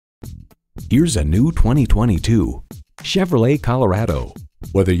Here's a new 2022 Chevrolet Colorado.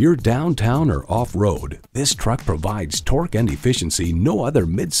 Whether you're downtown or off-road, this truck provides torque and efficiency no other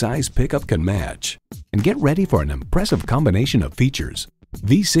mid-size pickup can match. And get ready for an impressive combination of features: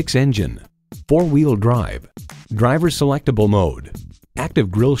 V6 engine, 4-wheel drive, driver selectable mode,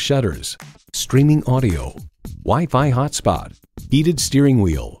 active grille shutters, streaming audio, Wi-Fi hotspot, heated steering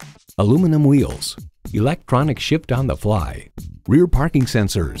wheel, aluminum wheels, electronic shift on the fly, rear parking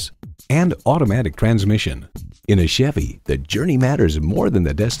sensors, and automatic transmission. In a Chevy, the journey matters more than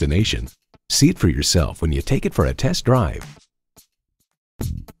the destination. See it for yourself when you take it for a test drive.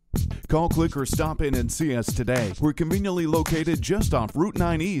 Call, click, or stop in and see us today. We're conveniently located just off Route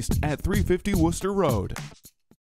 9 East at 350 Worcester Road.